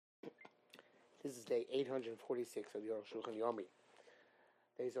This is day 846 of the Aruch Shulchan Yomi.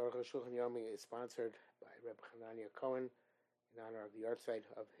 Today's Aruch Shulchan Yomi is sponsored by Rebbe Hanania Cohen in honor of the yahrzeit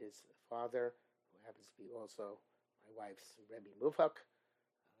of his father, who happens to be also my wife's Rebbe Mufak,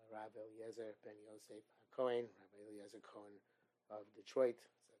 Rav Eliezer Ben Yosef Cohen, Rav Eliezer Cohen of Detroit,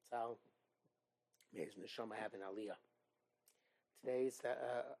 Zatzal. May his neshama have an aliyah. Today's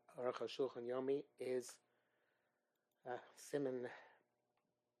Aruch Shulchan Yomi is Siman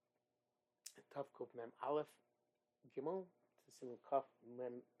Tav Kuf Mem Aleph Gimel to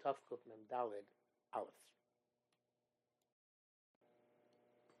Siman Tav Kuf Mem Daled Aleph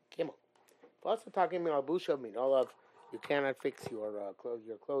Gimel. We're also talking about Busha all of you cannot fix your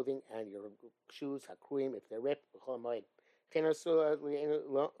clothing and your shoes hakruim if they're ripped. You can't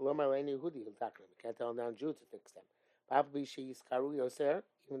tell non-Jews to fix them.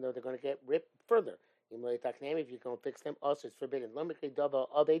 Even though they're going to get ripped further. If you can't fix them, also it's forbidden.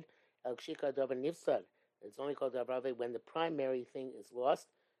 It's only called davar aved when the primary thing is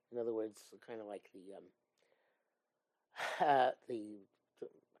lost. In other words, kind of like I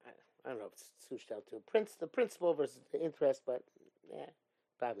don't know if it's sushtel too. The principle versus the interest, but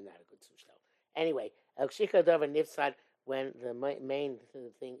probably not a good sushtel. Anyway, shika davar nifsad when the main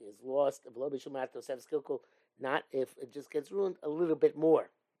thing is lost. Not if it just gets ruined a little bit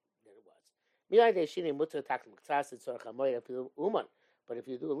more than it was. But if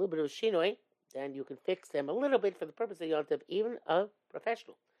you do a little bit of shinoi, then you can fix them a little bit for the purpose of yontif, even a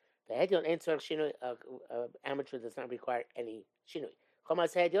professional. The hediot ain't shinoi. Amateur does not require any shinoi.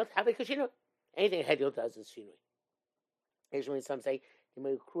 Chomas hediot have a shinoi. Anything hediot does is shinoi. Occasionally, some say some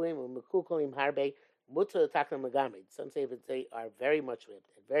say if they are very much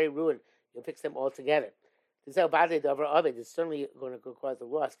ripped and very ruined, you fix them all together. This is certainly going to cause a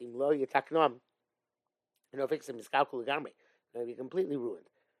loss. Fix them is calculated. Going to be completely ruined.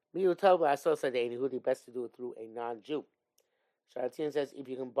 Best to do it through a non-Jew. Sharatin says if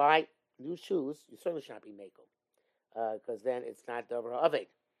you can buy new shoes, you certainly should not be makel, because then it's not davar aved.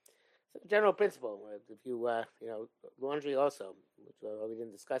 It's a general principle. If you laundry also, which we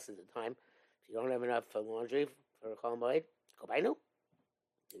didn't discuss at the time. If you don't have enough laundry for a chol moed, go buy new.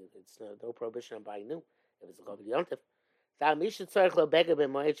 It's no prohibition on buying new if it's a chol b'yontif.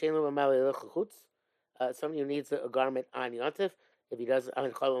 Somebody who needs a garment on yontif. If he doesn't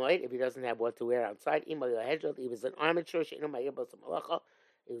have what to wear outside, he was an armature, he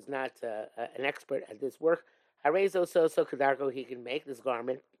was not an expert at this work. He can make this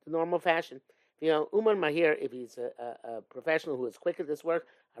garment the normal fashion. Uman Mahir, if he's a professional who is quick at this work,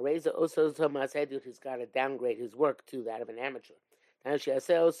 he's got to downgrade his work to that of an amateur.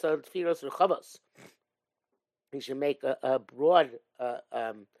 He should make a broad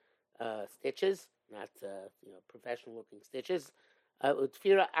stitches, not professional looking stitches. And the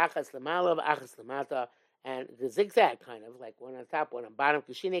zigzag kind of like one on top, one on bottom.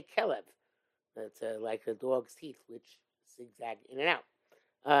 Kishine kelev, that's like a dog's teeth, which zigzag in and out.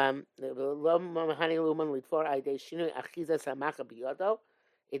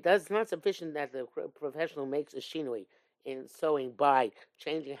 It does not sufficient that the professional makes a shinui in sewing by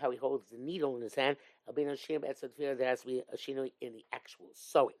changing how he holds the needle in his hand. There has to be a shinui in the actual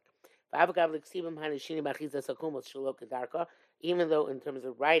sewing. Even though in terms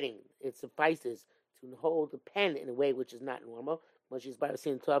of writing it suffices to hold the pen in a way which is not normal, but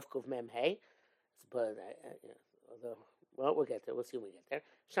we'll get there. We'll see when we get there.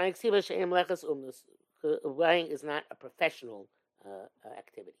 Writing is not a professional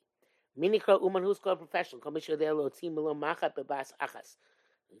activity. Minikra uman, who's called professional.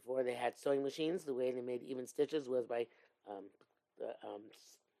 Before they had sewing machines, the way they made even stitches was by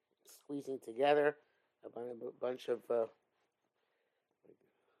squeezing together a bunch of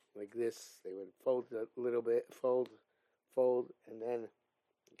like this. They would fold a little bit, fold, and then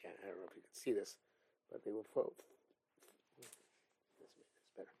again, I don't know if you can see this, but they would fold. This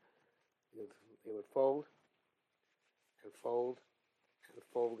better. They would fold and fold and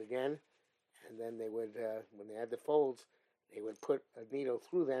fold again, and then they would, when they had the folds, they would put a needle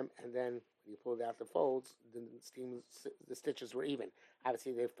through them, and then when you pulled out the folds, the stitches were even.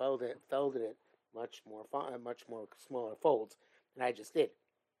 Obviously, they folded it much more smaller folds than I just did.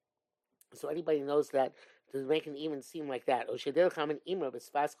 So anybody knows that to make an even seam like that. Knows to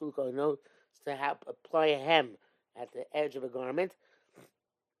apply a hem at the edge of a garment.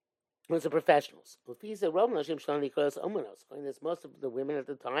 Those are professionals. Most of the women at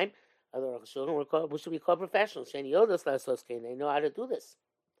the time, should be called professionals. They know how to do this.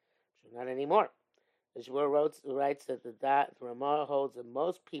 Not anymore. The Shmuel writes that the Ramah holds that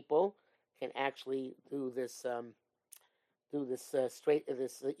most people can actually do this straight,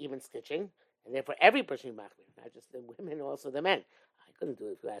 this even stitching, and therefore every person is machmir, not just the women, also the men. I couldn't do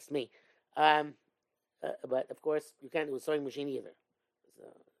it if you asked me. But of course, you can't do a sewing machine either. So,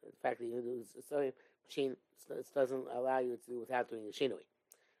 in fact, you do a sewing machine doesn't allow you to do without doing the shinui.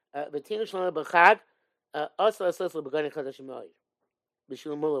 But tinu shalom b'chag also associated with beginning chadash moed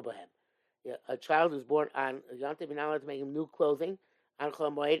b'shul mula b'hem. A child who's born on Yom Tov, you're not allowed to make him new clothing on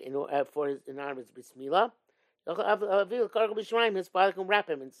Chol Moed in honor of his bris milah. His father can wrap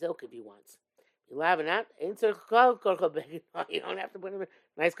him in silk if he wants. You laugh it out. You don't have to put him in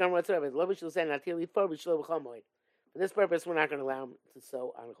nice garment whatsoever. For this purpose, we're not going to allow him to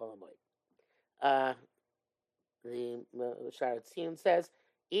sew on Chol Moed. The Sharatzin says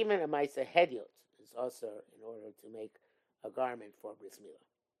even a Maisa Hediot is also in order to make a garment for bris milah.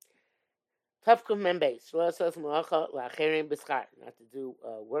 Tafkum membes, not to do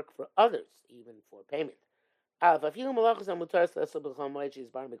work for others, even for payment. Even malacha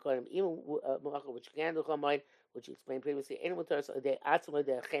which you can do chol which you explained previously, it's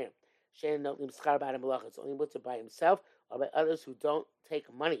only mutter by himself or by others who don't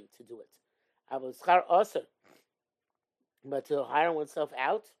take money to do it. Also, but to hire oneself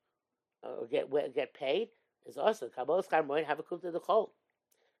out or get paid is also kabbalah schar moed have a kuf to the chol.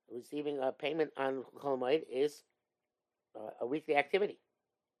 Receiving a payment on Chol Moed is a weekly activity.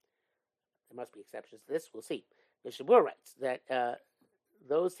 There must be exceptions to this. We'll see. Mishabur writes that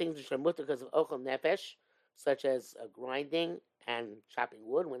those things which are mutter because of ochel nefesh, such as grinding and chopping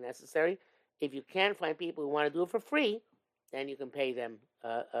wood when necessary, if you can't find people who want to do it for free, then you can pay them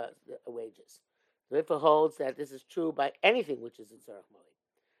wages. The Riffa holds that this is true by anything which is in Tzarech Moed.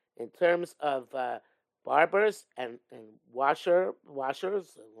 In terms of barbers and washers,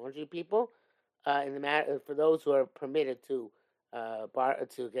 laundry people, in the matter for those who are permitted to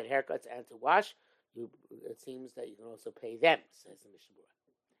get haircuts and to wash, it seems that you can also pay them, says the Mishnah.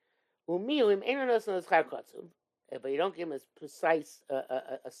 But you don't give them a precise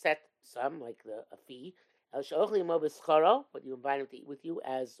a set sum like a fee. But you invite them to eat with you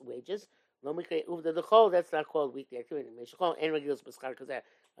as wages. That's not called weekly activity.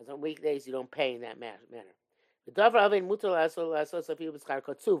 On weekdays, you don't pay in that manner. The davar oven mutar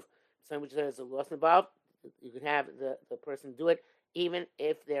something which there's a loss involved. You can have the person do it even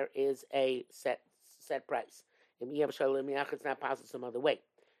if there is a set price. It's not possible some other way.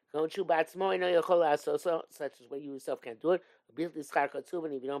 Such as where you yourself can't do it. And if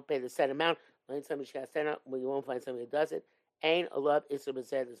you don't pay the set amount, you won't find somebody who does it.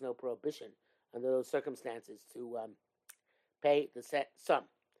 There's no prohibition under those circumstances to pay the set sum.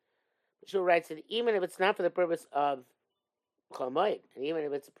 Shul writes that even if it's not for the purpose of Chol Moed, and even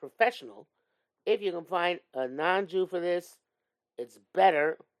if it's a professional, if you can find a non-Jew for this, it's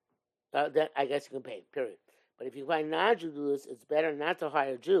better. Then I guess you can pay, period. But if you find non-Jew to do this, it's better not to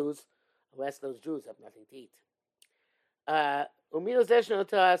hire Jews unless those Jews have nothing to eat.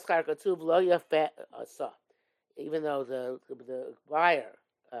 Even though the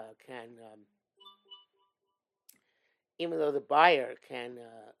buyer can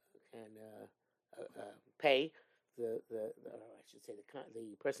pay the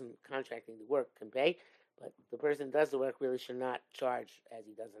person contracting the work can pay, but the person who does the work really should not charge as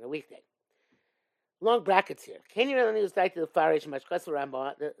he does on a weekday. Long brackets here. Can you really use like to the Farish Mashkas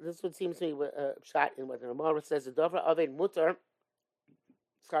Rambam? This would seem to me a shot in what the Rambam says. The Dover Aved Mutter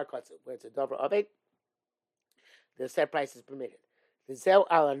Skar Kotsu, where it's a Dover Aved, the set price is permitted. The Zel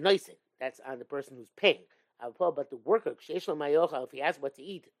Ala Noisin, that's on the person who's paying. But the worker, if he has what to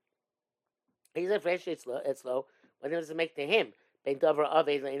eat, he's a fresh it's low. What does it make to him? Whether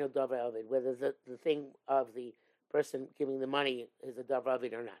the thing of the person giving the money is a davar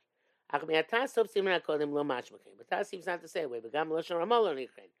avid or not. But Tas seems not to say away. But also Ramah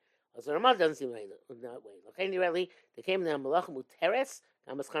doesn't seem that way. They came to Malachim Uteres,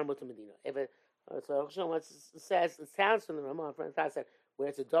 Gamaskar Mutu Medina. So it says it sounds from the Ramah from Tas that where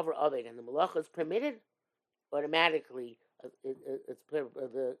it's a davar avid and the malacha is permitted, automatically it's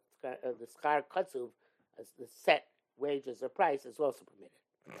the skar katsuv as the set wages or price is also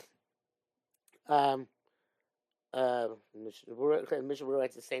permitted. Mishnah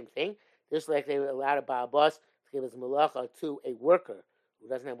writes the same thing. Just like they allowed a Baal Boss to give his malacha to a worker who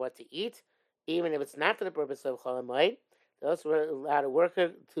doesn't have what to eat, even if it's not for the purpose of Chol Moed. They also allowed a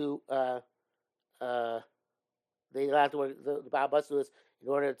worker to the Baal Boss to do this in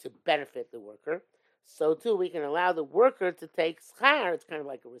order to benefit the worker. So too, we can allow the worker to take schar. It's kind of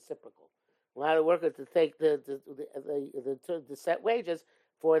like a reciprocal. Allow the worker to take the set wages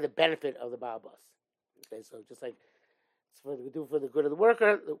for the benefit of the Baal Boss. Okay, so just like we do for the good of the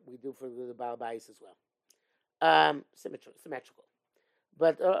worker, we do for the good of the Baal Bais as well. Symmetrical.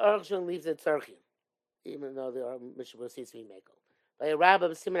 But Aruch leaves it tzarchim, even though there are Mishnah seems to be Mako. By Rabbi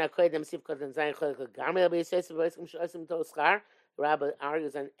Siman HaKoyim Sivkot and Zayin Cholik Gamri Rabbi Yisrael V'Yiskim Shosim To Schar. Rabbi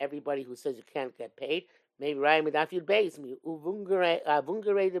argues on everybody who says you can't get paid. Maybe Ryan Medaf Yud Beis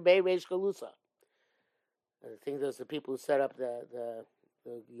Uvungere the Bay Reish Galusa. I think those are the people who set up the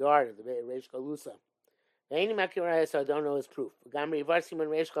yard of the Bay Reish Galusa. Any Makirayas so I don't know his proof. Gamri Varsim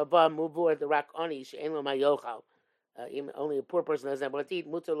and Reish Gava Muvur the Rak Oni She'en Lo Mayochal. Only a poor person doesn't have what to eat.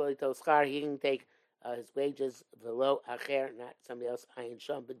 Mutar Lo Yito Schar. He can take his wages below Acher, not somebody else. Ayin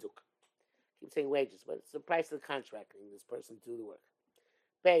Sham Beduk. Keep saying wages, but it's the price of the contracting this person to do the work.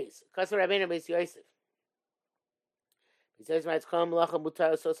 Base. Kasar Rabbeinu Beis Yosef. He says, "My called Malacha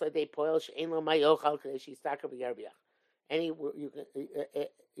Mutar so they poil she'en lo mayochal kadeshi stakar b'yarbiach." Any you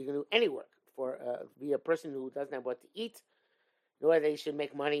can do any work for be a person who doesn't have what to eat, nor they should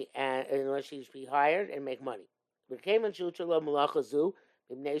make money, and nor she should be hired and make money. Became in shutra lo malacha zu.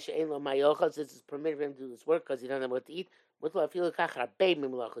 This is permitted for him to do this work because he doesn't have what to eat. You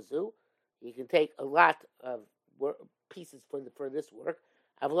can take a lot of pieces for this work,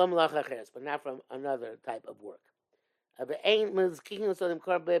 but not from another type of work. But in any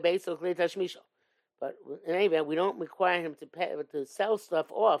event, we don't require him to sell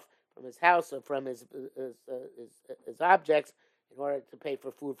stuff off from his house or from his objects in order to pay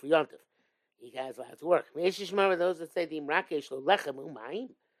for food for Yontif. He has lots of work. Those that say even if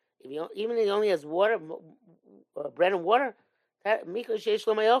he only has water, bread and water, that he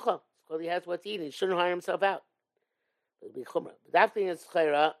has what to eat. He shouldn't hire himself out. It'll be chumrah. But that thing is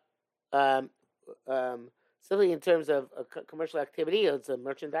chayra. Simply in terms of commercial activity, it's a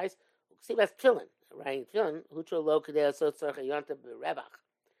merchandise. See, that's tefillin, right? Tefillin, hutra lo kadei so tzarcha yontav berevach.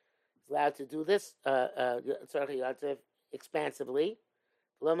 He's allowed to do this tzarcha yontav expansively.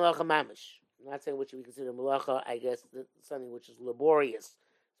 Lo malacha mamish. I'm not saying what should be considered malacha. I guess something which is laborious,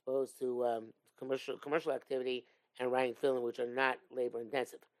 opposed to commercial activity and writing tefillin, which are not labor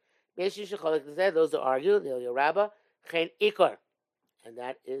intensive. Those that argue, the Rabbah, chen ikar, and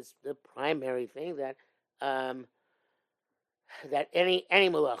that is the primary thing that that any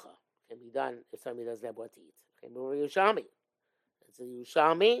malacha can be done if somebody doesn't have what to eat. Yerushalmi. It's a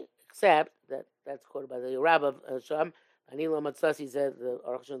Yerushalmi, except that's quoted by the Rabbah of Sham. Anilo Matsasi said the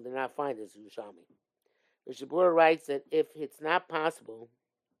Aruch Shulchan did not find this Yerushalmi. The Shabur writes that if it's not possible,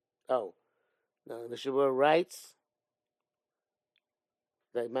 the Shabur writes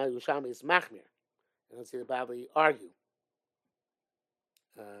that Yerushalmi is machmir. I don't see the Babli argue.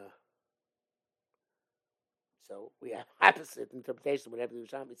 So we have opposite interpretation of whatever the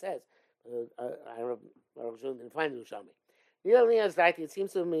Yerushalmi says. I don't know if Aruch Shulchan didn't find the Yerushalmi. It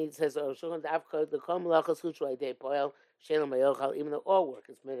seems to me, it says, the Kol Malachas Hutra Idei Poel Shalom Mayochal, even though all work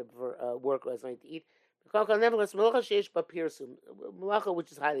is made for work who has nothing to eat. Nevertheless, Malacha Sheish Bapirsim, Malacha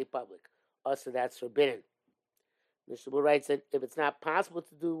which is highly public, also that's forbidden. Mr. Bull writes that if it's not possible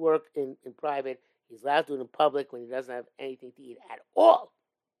to do work in private, he's allowed to do it in public when he doesn't have anything to eat at all.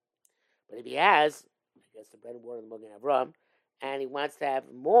 But if he has, I guess the bread and water and the Magen Avraham, and he wants to have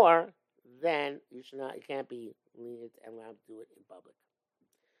more, then you can't be lenient and allowed to do it in public.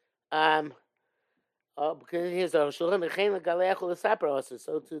 Because here's our shulchan, also,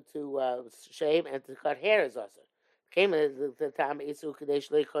 so to shave and to cut hair is also. The time isu kadesh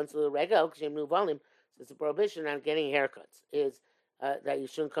leikonsel regal kshem nu volume. So it's a prohibition on getting haircuts. Is that you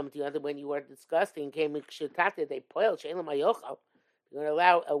shouldn't come to the other when you are disgusting. Came kshetate they poil she'elam mayochal. You're going to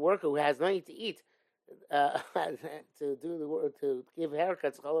allow a worker who has nothing to eat to do the work, to give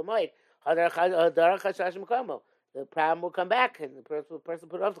haircuts. The problem will come back, and the person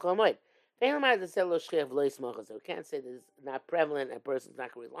put off the cholamoid. We can't say that it's not prevalent and a person's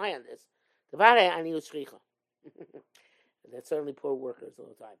not going to rely on this. That's certainly poor workers all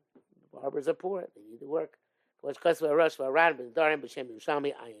the time. The barbers are poor; they need to work. Tough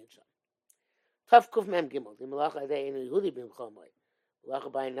kuf mem gimel. The malacha day in Yehudi bim cholamoid. Malacha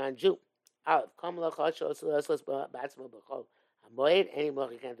by a non-Jew. Aleph. Kam malacha also batzma b'chol hamoed. Any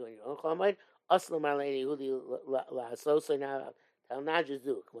malacha you can't do on your own cholamoid. Aslam alei Yehudi la so now. Tell non-Jews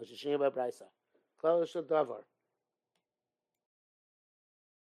do. K'mo sheshini b'braisa. Kol shadavar.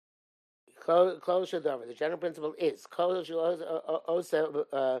 Kol shadavar. The general principle is kol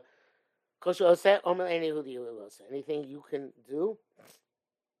shose omer any Yehudi losa. Anything you can do,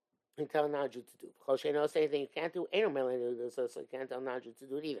 you can tell non-Jew to do. Kol sheino say anything you can't do, ain't omer any Yehudi losa, so you can't tell non-Jew to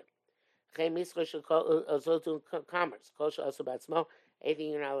do it either. Chay mischa shekol to commerce. Kol sheosa batzmo.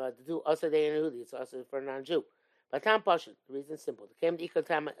 Anything you're not allowed to do, also they in Yehudi. It's also for a non-Jew. But Tam Pashat, the reason is simple. The Kem Dika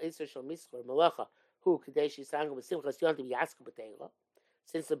Tam Isra Shal Miskor Malacha, who Kadeshi Sangam Simchas Yontim Yaska B'Teila.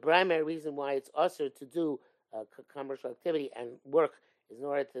 Since the primary reason why it's usher to do commercial activity and work is in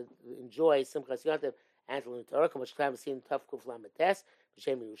order to enjoy Simchas Yontif and to learn Torah. K'mosh K'lav Sim Tav Kuf Lamed Tes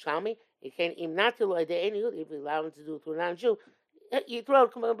B'Shem Yerushalmi. It can im not to loy de any if we allow him to do it to a non-Jew. You throw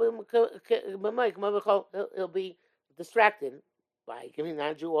he'll be distracted by giving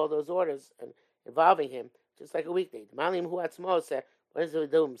non-Jew all those orders and involving him just like a weekday. Malim hu atzmo said, what does he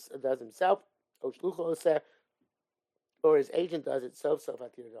does himself? Or his agent does it. So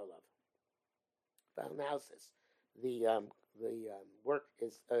atir dolav. For analysis, the work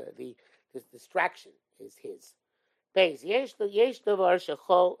is the distraction is his. Base yesh davar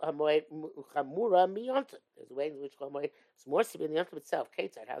shechol hamoed chamura miyonta. There's a way in which chol hamoed is more severe than yonta itself.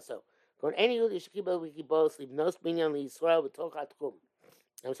 Ketzad, how so? Going any yud yishkiba wikibos leave no binyan liyisrael v'tochat kum.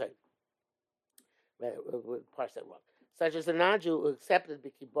 I'm sorry. Parse that wrong. Such as a non-Jew who accepted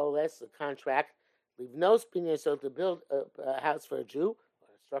bikiboles, a contract, leave no binyan, so to build a house for a Jew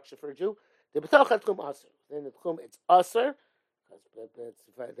or a structure for a Jew. The b'tochat kum aser. Then the kum it's aser because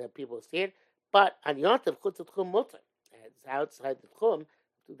that people see it. But on Yontav, chutz tchum mutter. It's outside the tchum,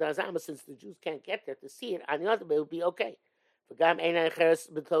 2,000 amos, since the Jews can't get there to see it. On Yontav, it would be okay. As long as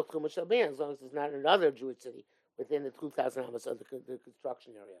there's not another Jewish city within the 2,000 amos of the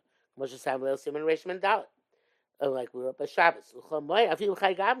construction area. Like we were up at Shabbos. No,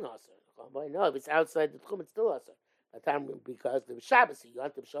 if it's outside the tchum, it's still aser. Because the Shabbos,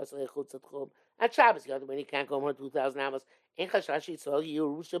 Yontav shasei chutz tchum, and Shabbos, Yontav when he can't go more than 2,000 amos. There's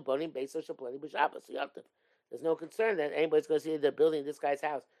no concern that anybody's going to see they're building this guy's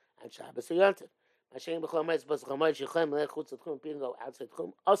house on Shabbos or Yontif. People go outside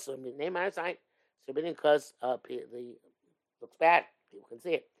Tchum. Also, name our sign. It's forbidden because the looks bad. People can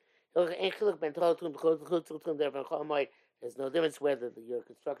see it. There's no difference whether your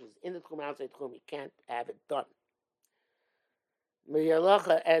construction is in the Tchum or outside Tchum. You can't have it done.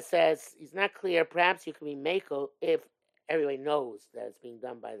 As says, he's not clear. Perhaps you can be Mako if everybody knows that it's being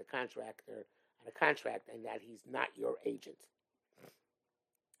done by the contractor on a contract and that he's not your agent.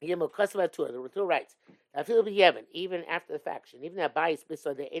 The Ratul writes, even after the faction, even that buys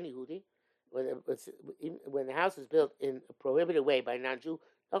any Hudi, when the house is built in a prohibited way by a non-Jew,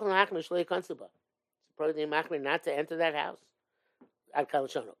 it's probably not to enter that house. It's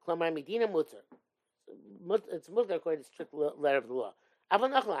mutter according to the strict letter of the law.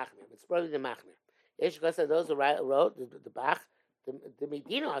 It's probably the machmir. Those who wrote the Bach, the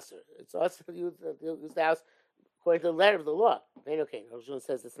Medina Aser. It's also use the house according to the letter of the law. Okay, Roshun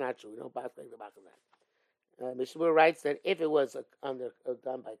says it's not true. We don't pass like the Bach on that. Mishmur writes that if it was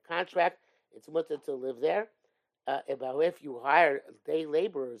done by contract, it's mutter to live there. If you hire day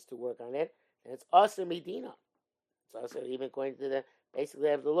laborers to work on it, then it's also Medina. It's also even according to the basic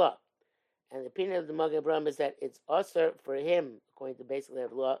letter of the law. And the opinion of the Magen Avraham is that it's also for him, according to the basic letter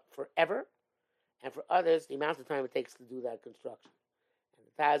of the law, forever. And for others, the amount of time it takes to do that construction. And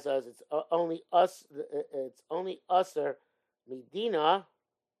the Taz says it's only us. It's only usher Medina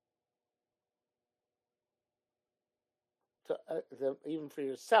to even for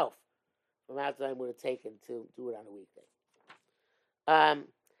yourself. The amount of time it would have taken to do it on a weekday.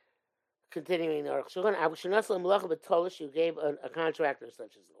 Continuing, you gave a contractor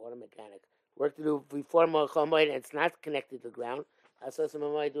such as an auto mechanic work to do before Mochamoid, and it's not connected to the ground. In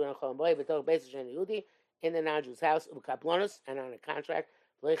the non-Jew's house, and on a contract.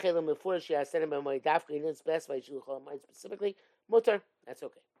 He didn't specify specifically. Mutter, that's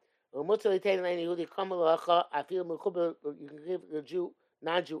okay. You can give the Jew,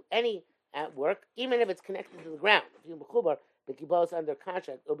 non-Jew, any at work, even if it's connected to the ground. If you're under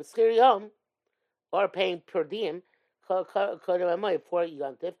contract, or paying per diem, for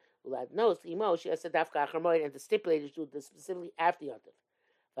Yontif, knows and to stipulate to do this specifically after Yontif.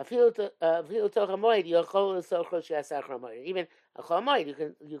 Even a Chomoid,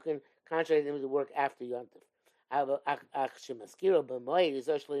 you can contract them to work after Yontif.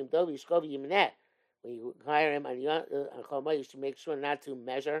 When you hire him on Chomoid, you should make sure not to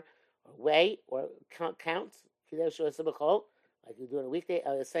measure or weigh or count. Like you do on a weekday,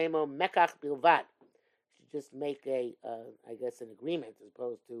 mekach bilvad. You should just make an agreement as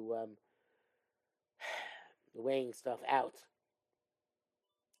opposed to weighing stuff out.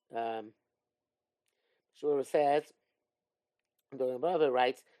 Shura says, the Rebbe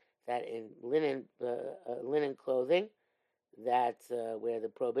writes that in linen clothing, that where the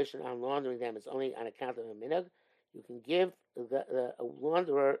prohibition on laundering them is only on account of a minhag, you can give the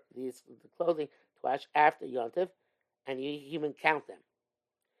launderer the clothing to wash after Yontif, and you even count them.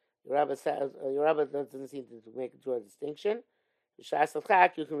 Your Rebbe says your Rebbe doesn't seem to draw a distinction.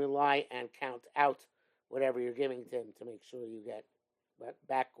 You can rely and count out whatever you're giving to him to make sure you get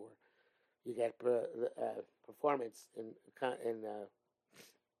back or you get performance in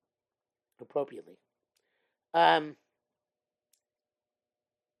appropriately.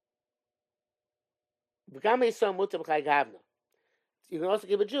 You can also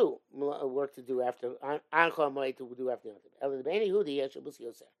give a Jew work to do after on Chol Moed to do after Yom Tov. El B'nei Yehudi yesh Shabbos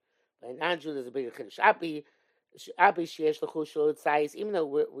Yosef. By a non-Jew, there's a bigger chiddush. Api sheyesh l'chush lo tzayis. Even though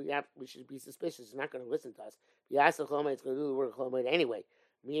we should be suspicious, he's not going to listen to us. Yas Chol Moed is going to do the work of Chol Moed anyway.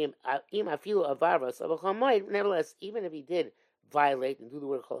 Im afilu avarva so Chol Moed. Nevertheless, even if he did violate and do the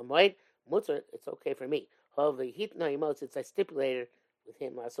work of Chol Moed, mutter, it's okay for me. However, hitno imos, it's I stipulated with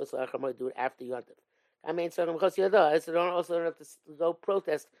him. So Chol Moed do it after Yom Tov. I mean, so don't also have to go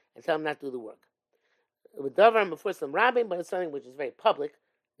protest and tell him not to do the work. With Davar before some robbing, but it's something which is very public.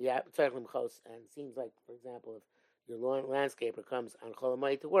 Yeah, and it seems like, for example, if your landscaper comes on Chol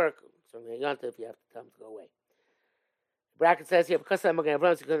Hamoed to work, certainly a Yontif, you have to tell him to go away. The bracket says here, because I'm going to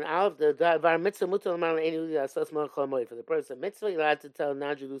run, the Davar mitzvah mutal man any asas Chol Hamoed. For the person mitzvah, you're allowed to tell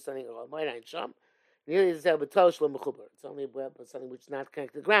non-Jew do something Chol Hamoed and sham. It's only something which is not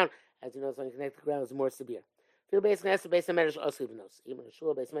connected to the ground. As you know, something connected to the ground is more severe. Field based has to base on medrash also even knows. Even a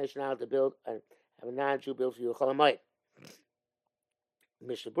shul based medrash now to build have a non-Jew build for you a Chol Hamoed.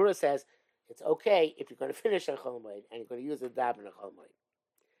 Mishnah Berurah says it's okay if you're going to finish a Chol Hamoed and you're going to use a dab in a Chol Hamoed.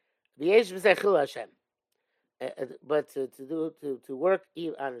 But to work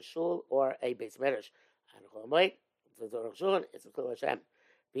either on a shul or a base medrash on a Chol Hamoed, it's a Chil Hashem.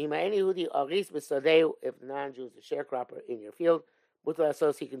 If the non-Jew is a sharecropper in your field, Mutar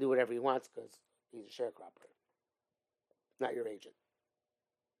Asos, he can do whatever he wants because he's a sharecropper, not your agent.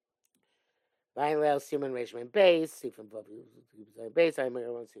 Simon Reshman Base, see from Base, I'm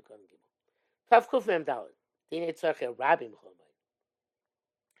going to see Tav Kufim Dalit. Dine Tzarche Rabim Chomay.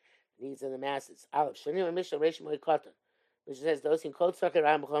 Needs of the masses. Aleph Shanim and Mishnah Reshman Kotan. Mishnah says those in Kol Tzarche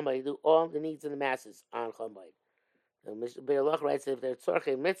Rabim Chomay do all the needs of the masses on Chomay. The Mishnah Be'alach writes that if they're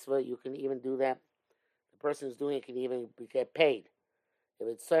tzorchei mitzvah, you can even do that. The person who's doing it can even get paid. If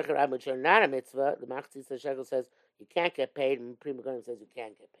it's tzorchei rabim, which are not a mitzvah, the Machzis Shekel says you can't get paid, and Prima Gonim says you can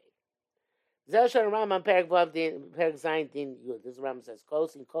get paid. Zel Shon Rambam Perek Vav Din Perek Zayin Din Yud. This Rambam says Kol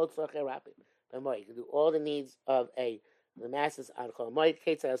tzorchei rabim. You can do all the needs of the masses on Chol Hamoed.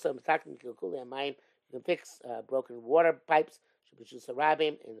 Ketzar Asom Takim Kilkuli Amayim. You can fix broken water pipes. Produce a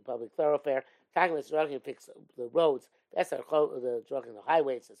rabim in the public thoroughfare. Talking about drug and fix the roads. That's the drug in the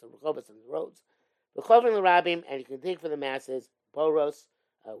highways. That's the rechobas in the roads. The chovin the rabim, and you can dig for the masses. Boros,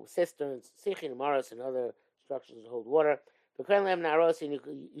 cisterns, sichin, maros, and other structures that hold water. The krenlem naros, and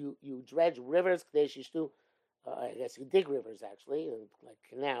you dredge rivers. Kadesh yishtu. I guess you dig rivers actually, like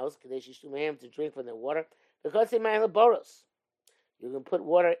canals. Kadesh yishtu mehem to drink from the water. Because they might have boros. You can put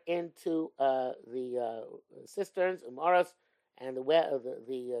water into the cisterns and maros. And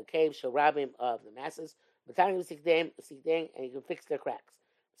the cave sharabim of the masses, and you can fix their cracks.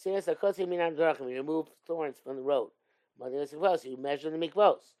 You remove thorns from the road. You measure the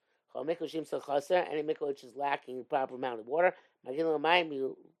mikvos. Any mikvah which is lacking the proper amount of water,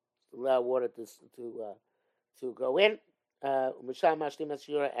 you allow water to go in,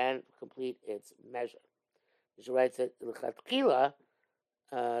 and complete its measure. Mishnah writes that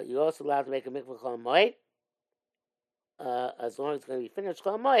you're also allowed to make a mikvah Chol Hamoed, as long as it's going to be finished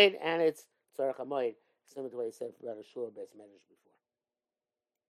Chol Hamoed and it's Tzarech Hamoed, similar to what he said about a shul based measures before.